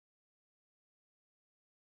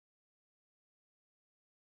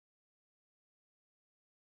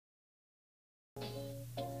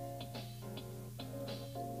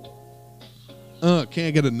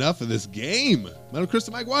Can't get enough of this game. Metal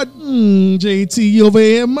Crystal Mike 1. JT over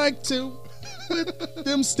here, Mike 2. With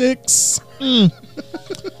them sticks.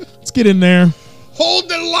 Let's get in there. Hold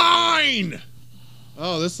the line.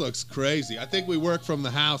 Oh, this looks crazy. I think we work from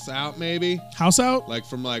the house out, maybe. House out? Like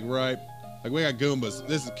from like right. Like we got Goombas.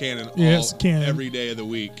 This is canon. Yeah, it's canon. Every day of the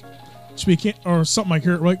week. Should be or something like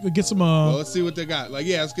here. Like get some. Well, let's see what they got. Like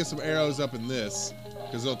let's get some arrows up in this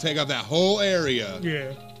because they'll take out that whole area.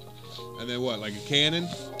 Yeah. And then what? Like a cannon?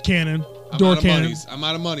 Cannon. Door cannon. Monies. I'm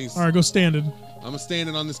out of monies. All right, go standing. I'm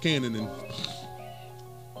standing on this cannon and.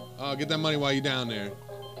 Oh, get that money while you're down there.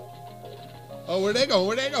 Oh, where they going?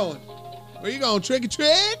 Where they going? Where you going? Trick or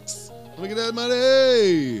tricks? Let me get that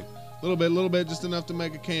money. A little bit, just enough to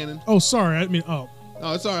make a cannon. Oh, sorry. I mean, oh.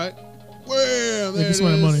 Oh, it's all right. Wham, there it is.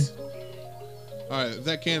 Money. All right, if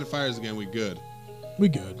that cannon fires again, we good. We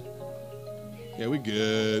good. Yeah, we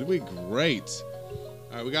good. We great.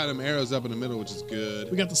 All right, we got them arrows up in the middle, which is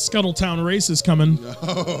good. We got the Scuttletown races coming.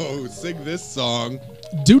 Oh, sing this song.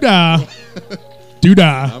 Doodah.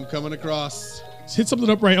 Doodah. I'm coming across. Just hit something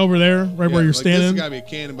up right over there, right where you're standing. This has got to be a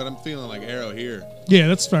cannon, but I'm feeling like arrow here. Yeah,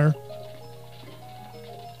 that's fair.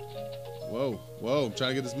 Whoa, I'm trying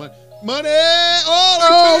to get this money. Money!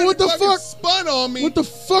 Oh, what the fuck? Spun on me. What the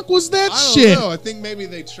fuck was that shit? I don't know. I think maybe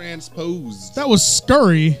they transposed. That was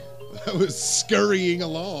scurry. That was scurrying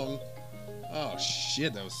along. Oh,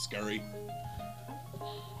 shit, that was scurry.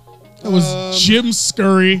 That was Jim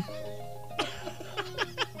Scurry.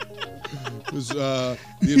 It was the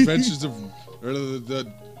adventures of, or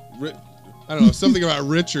I don't know, something about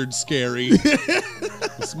Richard Scary.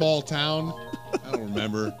 A small town. I don't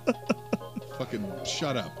remember. Fucking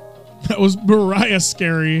shut up. That was Mariah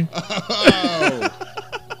Scary. Oh.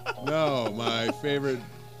 No, my favorite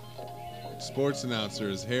sports announcer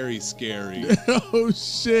is Harry Scary. Oh,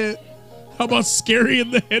 shit. How about Scary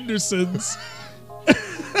and the Hendersons?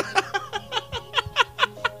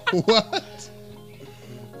 What?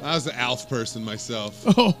 I was an Alf person myself.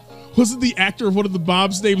 Oh, wasn't the actor of one of the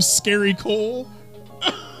Bobs named Scary Cole?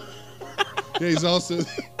 Yeah, he's also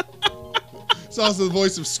the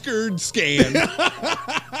voice of Skurd Scan.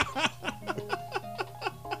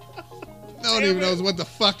 No one even knows what the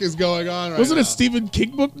fuck is going on right Wasn't now. a Stephen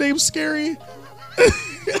King book named Scary?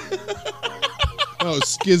 Oh,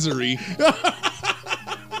 Skizzery.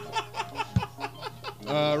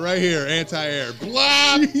 Right here, anti-air.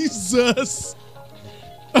 Blah! Jesus.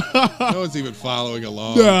 No one's even following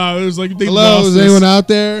along. No, it was like they Hello, lost is this. anyone out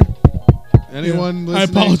there? Anyone listening? I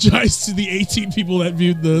apologize to the 18 people that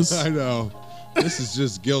viewed this. I know. This is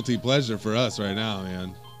just guilty pleasure for us right now,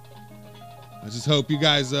 man. I just hope you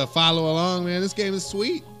guys follow along, man. This game is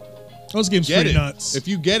sweet. Those games are pretty nuts. If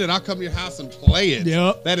you get it, I'll come to your house and play it.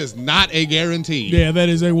 Yep. That is not a guarantee. Yeah, that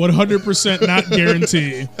is a 100% not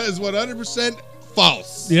guarantee. That is 100%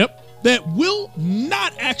 false. Yep. That will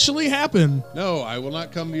not actually happen. No, I will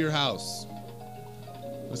not come to your house.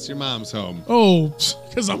 Unless your mom's home. Oh,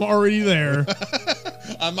 because I'm already there.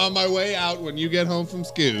 I'm on my way out when you get home from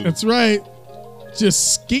school. That's right.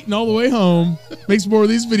 Just skating all the way home. Makes more of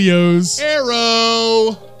these videos.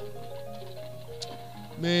 Arrow!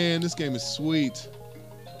 Man, this game is sweet.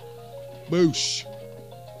 Boosh.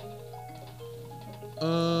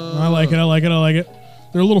 I like it. I like it. I like it.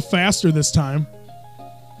 They're a little faster this time.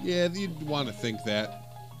 Yeah, you'd want to think that.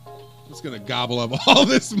 It's going to gobble up all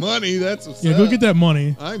this money. That's what's up. Go get that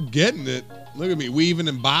money. I'm getting it. Look at me weaving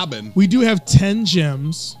and bobbing. We do have 10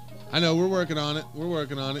 gems. I know. We're working on it. We're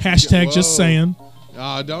working on it. Hashtag just saying.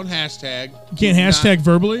 Don't hashtag. You can't hashtag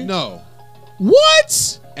verbally? No.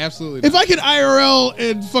 What? Absolutely not. If I could IRL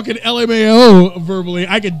and fucking LMAO verbally,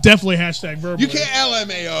 I could definitely hashtag verbally. You can't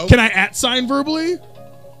LMAO. Can I @ verbally?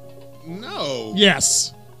 No.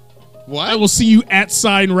 Yes. What? I will see you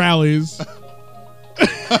 @ rallies.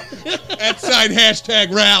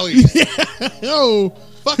 @ rallies. Yeah. Oh.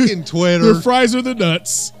 Fucking Twitter. The fries are the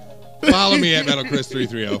nuts. Follow me at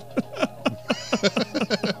MetalChris330.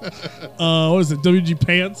 What is it? WG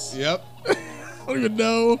Pants? Yep. I don't even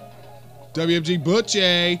know. WMG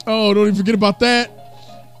Butchie. Oh, don't even forget about that.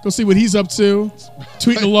 Go see what he's up to.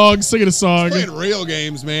 Tweeting along, singing a song. We're playing real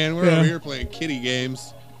games, man. We're over here playing kitty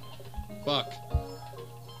games. Fuck.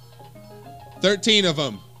 13 of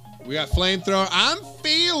them. We got flamethrower. I'm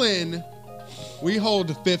feeling we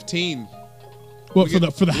hold 15. What,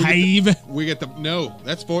 for the hive? We get the no,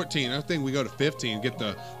 that's 14. I think we go to 15. Get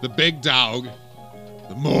the big dog.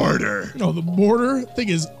 The mortar. No, the mortar thing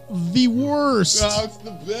is the worst. Oh, it's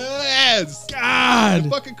the best. God. It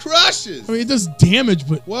fucking crushes. I mean, it does damage,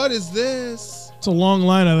 but what is this? It's a long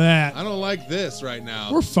line of that. I don't like this right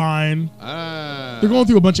now. We're fine. They're going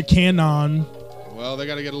through a bunch of cannon. Well, they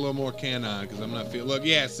got to get a little more can on because I'm not feeling. Look,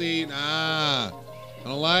 yeah, see? Nah. I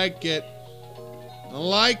don't like it. I don't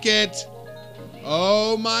like it.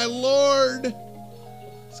 Oh, my Lord.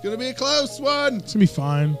 It's going to be a close one. It's going to be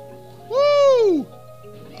fine. Woo!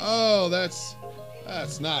 Oh, that's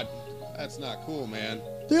not cool, man.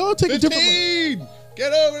 They all take 15! a different...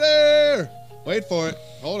 Get over there! Wait for it.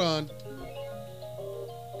 Hold on.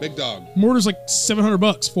 Big dog. Mortar's like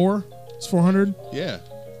 $700. 4? It's 400. Yeah.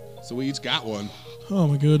 So we each got one. Oh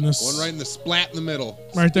my goodness. One right in the splat in the middle.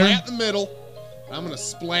 Right there? Splat in the middle. I'm going to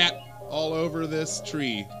splat all over this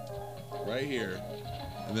tree. Right here.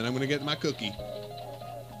 And then I'm going to get my cookie.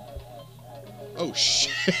 Oh,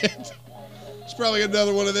 shit. It's probably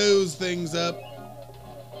another one of those things up.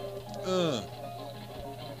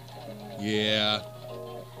 Yeah.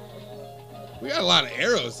 We got a lot of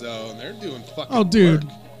arrows, though, and they're doing fucking Oh, dude.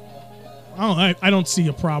 work. I don't see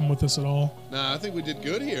a problem with this at all. Nah, I think we did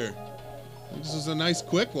good here. This was a nice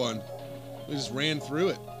quick one. We just ran through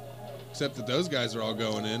it. Except that those guys are all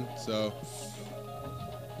going in, so...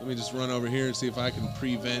 Let me just run over here and see if I can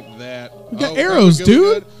prevent that. We got arrows,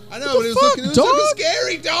 dude. I know, but it was looking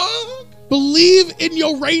scary, dog. Believe in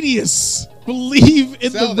your radius. Believe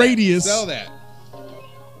in the radius. Sell that.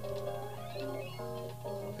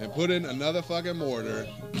 And put in another fucking mortar.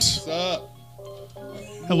 What's up?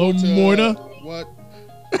 Hello, mortar. What?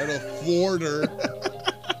 Hello, Forder.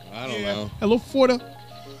 I don't know. Hello, Forder.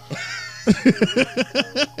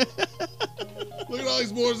 Look at all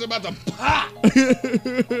these mortars about to pop.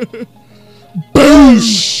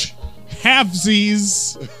 Boosh.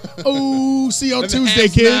 Halfsies. Oh, see you on Tuesday,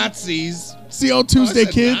 kids. Nazis. See you on Tuesday,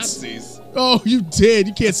 kids. Nazis. Oh, you did.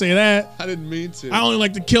 You can't say that. I didn't mean to. I only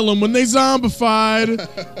like to kill them when they zombified.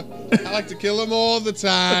 I like to kill them all the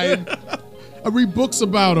time. I read books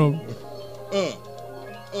about them.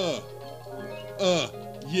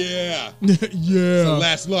 Yeah. Yeah. The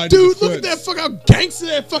last line. Dude, look at that fucking how gangster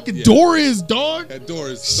that fucking door is, dog. That door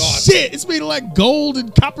is saucy. Shit, it's made of like gold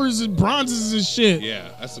and coppers and bronzes and shit. Yeah,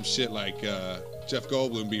 that's some shit like Jeff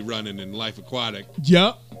Goldblum be running in Life Aquatic.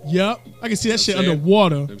 Yep. I can see that shit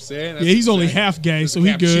underwater. You know what I'm saying? Yeah, he's only half gay, so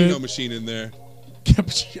he good. Cappuccino machine in there.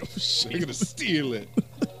 Cappuccino machine. They're gonna steal it.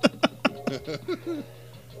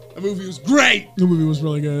 That movie was great. The movie was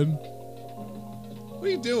really good. What are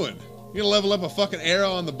you doing? You gonna level up a fucking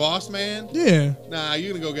arrow on the boss man? Yeah. Nah,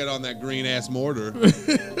 you're gonna go get on that green ass mortar.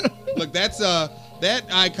 Look, that's that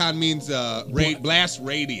icon means blast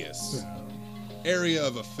radius. Area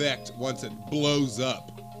of effect once it blows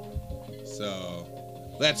up.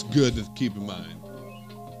 So that's good to keep in mind.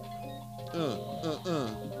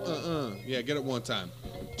 Yeah, get it one time.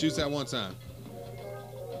 Choose that one time.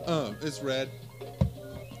 It's red.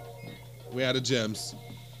 We out of gems.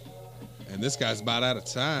 And this guy's about out of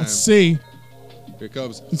time. Let's see. Here it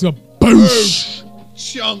comes. It's a boosh.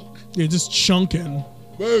 Chunk. Yeah, just chunking.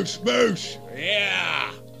 Boosh.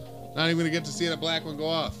 Yeah. Not even gonna get to see the black one go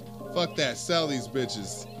off. Fuck that. Sell these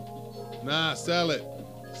bitches. Nah, sell it.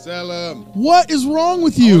 Sell them. What is wrong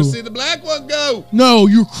with I you? want to see the black one go. No,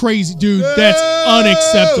 you're crazy, dude. No. That's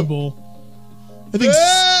unacceptable. I think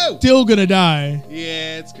it's still gonna die.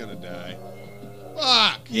 Yeah, it's gonna die.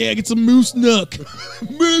 Fuck. Yeah, get some moose nook.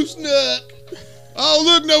 Moose nook. Oh,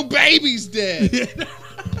 look, no baby's dead.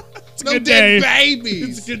 It's a No good dead day.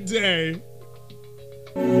 babies. It's a good day.